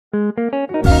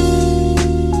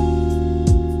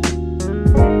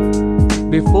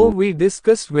Before we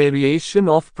discuss variation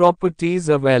of properties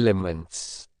of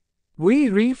elements, we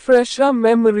refresh our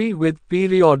memory with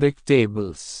periodic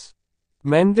tables.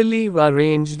 Mendeleev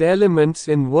arranged elements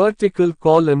in vertical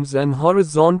columns and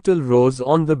horizontal rows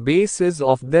on the basis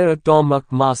of their atomic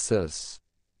masses.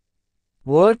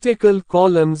 Vertical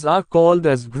columns are called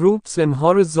as groups and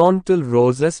horizontal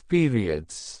rows as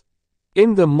periods.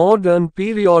 In the modern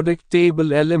periodic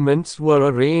table, elements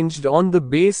were arranged on the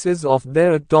basis of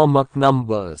their atomic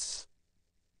numbers.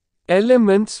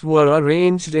 Elements were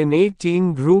arranged in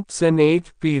 18 groups and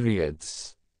 8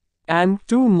 periods. And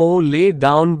 2 more lay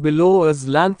down below as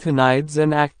lanthanides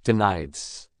and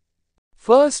actinides.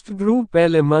 First group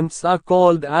elements are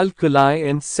called alkali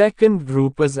and second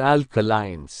group as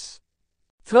alkalines.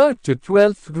 Third to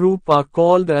 12th group are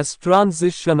called as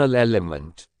transitional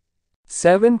element.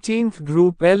 17th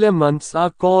group elements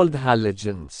are called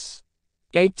halogens.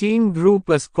 18th group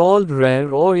is called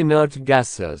rare or inert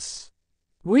gases.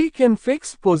 We can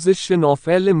fix position of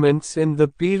elements in the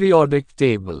periodic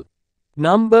table.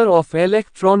 Number of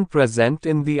electron present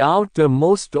in the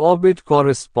outermost orbit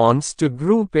corresponds to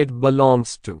group it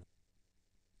belongs to.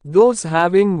 Those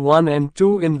having 1 and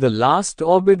 2 in the last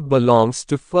orbit belongs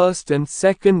to first and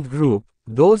second group,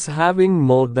 those having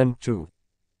more than 2.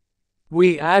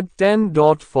 We add 10.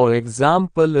 For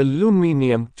example,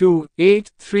 aluminium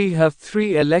 283 have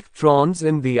 3 electrons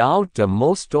in the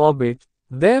outermost orbit,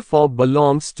 therefore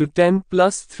belongs to 10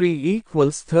 plus 3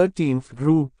 equals 13th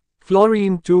group.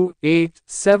 Chlorine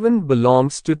 287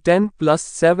 belongs to 10 plus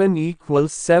 7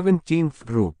 equals 17th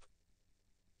group.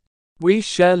 We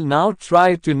shall now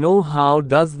try to know how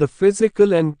does the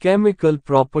physical and chemical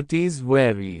properties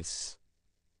varies,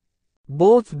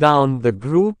 both down the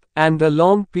group and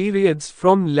along periods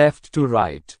from left to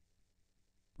right.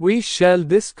 We shall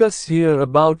discuss here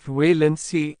about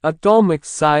valency, atomic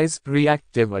size,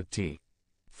 reactivity.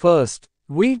 First,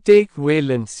 we take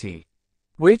valency,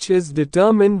 which is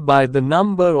determined by the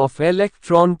number of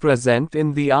electrons present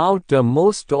in the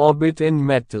outermost orbit in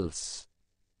metals.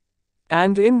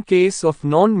 And in case of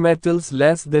non-metals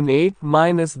less than 8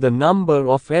 minus the number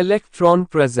of electrons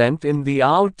present in the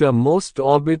outermost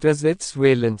orbit as its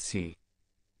valency.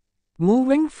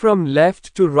 Moving from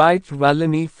left to right,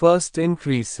 valence first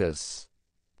increases,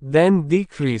 then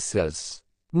decreases.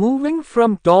 Moving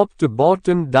from top to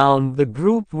bottom down, the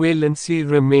group valency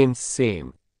remains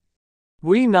same.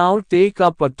 We now take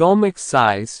up atomic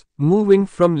size. Moving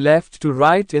from left to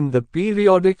right in the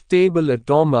periodic table,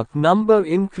 atomic number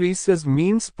increases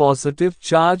means positive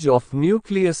charge of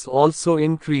nucleus also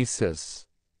increases.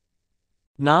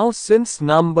 Now since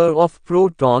number of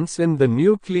protons in the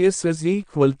nucleus is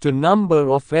equal to number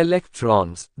of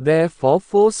electrons, therefore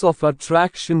force of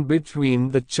attraction between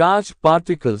the charged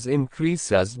particles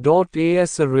increases.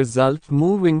 As a result,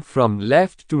 moving from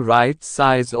left to right,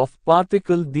 size of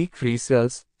particle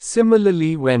decreases.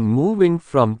 Similarly, when moving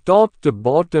from top to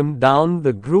bottom down,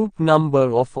 the group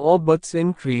number of orbits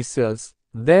increases,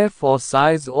 therefore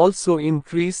size also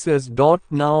increases.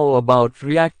 Now about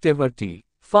reactivity.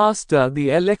 Faster the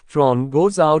electron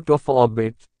goes out of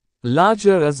orbit,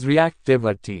 larger is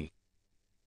reactivity.